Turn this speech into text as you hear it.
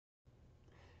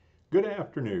Good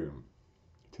afternoon.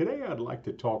 Today I'd like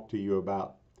to talk to you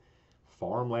about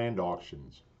farmland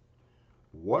auctions.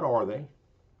 What are they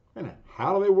and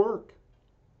how do they work?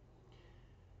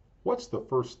 What's the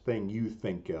first thing you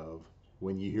think of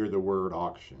when you hear the word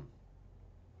auction?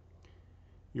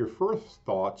 Your first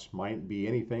thoughts might be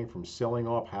anything from selling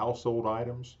off household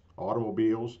items,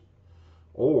 automobiles,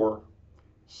 or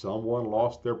someone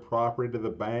lost their property to the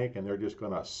bank and they're just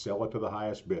going to sell it to the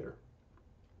highest bidder.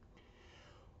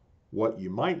 What you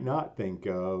might not think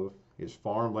of is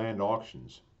farmland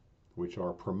auctions, which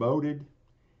are promoted,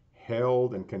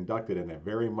 held, and conducted in a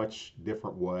very much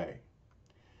different way.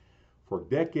 For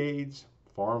decades,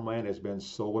 farmland has been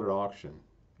sold at auction,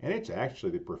 and it's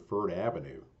actually the preferred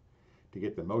avenue to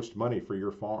get the most money for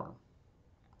your farm.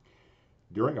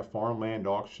 During a farmland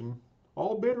auction,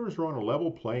 all bidders are on a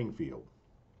level playing field.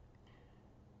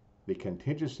 The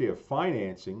contingency of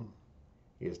financing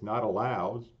is not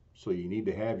allowed, so you need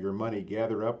to have your money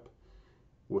gathered up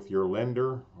with your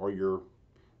lender or your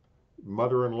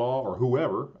mother-in-law or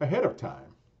whoever ahead of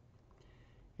time.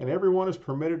 And everyone is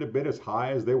permitted to bid as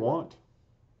high as they want.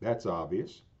 That's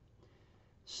obvious.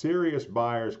 Serious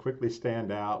buyers quickly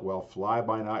stand out while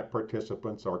fly-by-night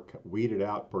participants are weeded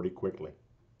out pretty quickly.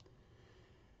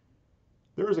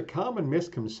 There is a common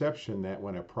misconception that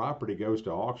when a property goes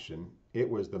to auction, it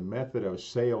was the method of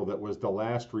sale that was the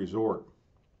last resort.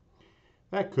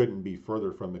 That couldn't be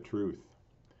further from the truth.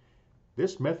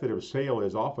 This method of sale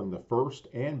is often the first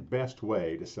and best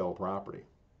way to sell property.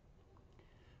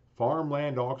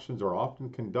 Farmland auctions are often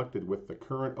conducted with the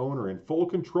current owner in full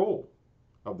control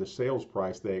of the sales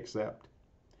price they accept.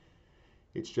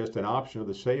 It's just an option of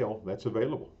the sale that's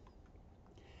available.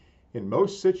 In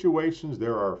most situations,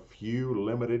 there are few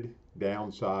limited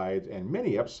downsides and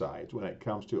many upsides when it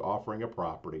comes to offering a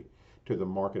property to the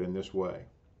market in this way.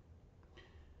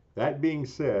 That being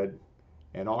said,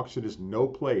 an auction is no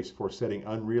place for setting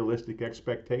unrealistic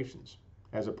expectations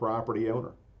as a property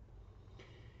owner.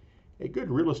 A good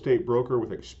real estate broker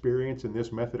with experience in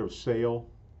this method of sale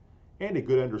and a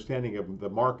good understanding of the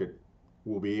market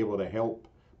will be able to help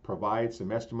provide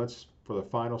some estimates for the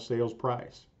final sales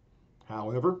price.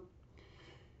 However,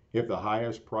 if the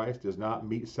highest price does not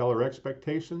meet seller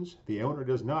expectations, the owner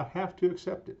does not have to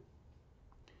accept it.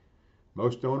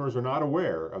 Most owners are not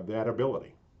aware of that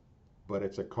ability, but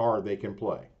it's a card they can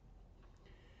play.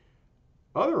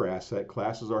 Other asset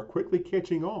classes are quickly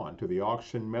catching on to the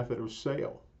auction method of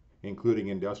sale, including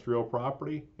industrial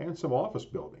property and some office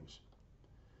buildings.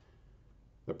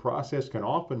 The process can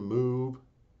often move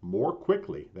more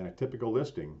quickly than a typical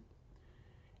listing,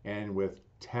 and with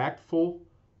tactful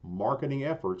marketing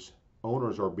efforts,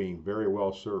 owners are being very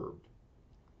well served.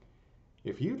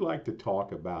 If you'd like to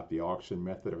talk about the auction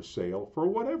method of sale for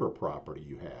whatever property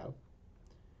you have,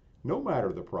 no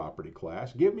matter the property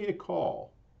class, give me a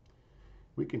call.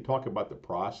 We can talk about the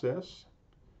process,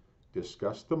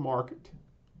 discuss the market,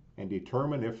 and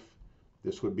determine if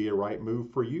this would be a right move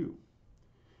for you.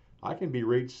 I can be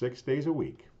reached 6 days a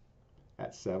week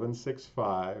at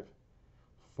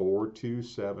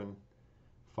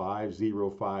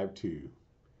 765-427-5052.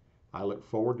 I look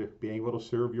forward to being able to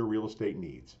serve your real estate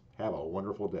needs. Have a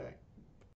wonderful day.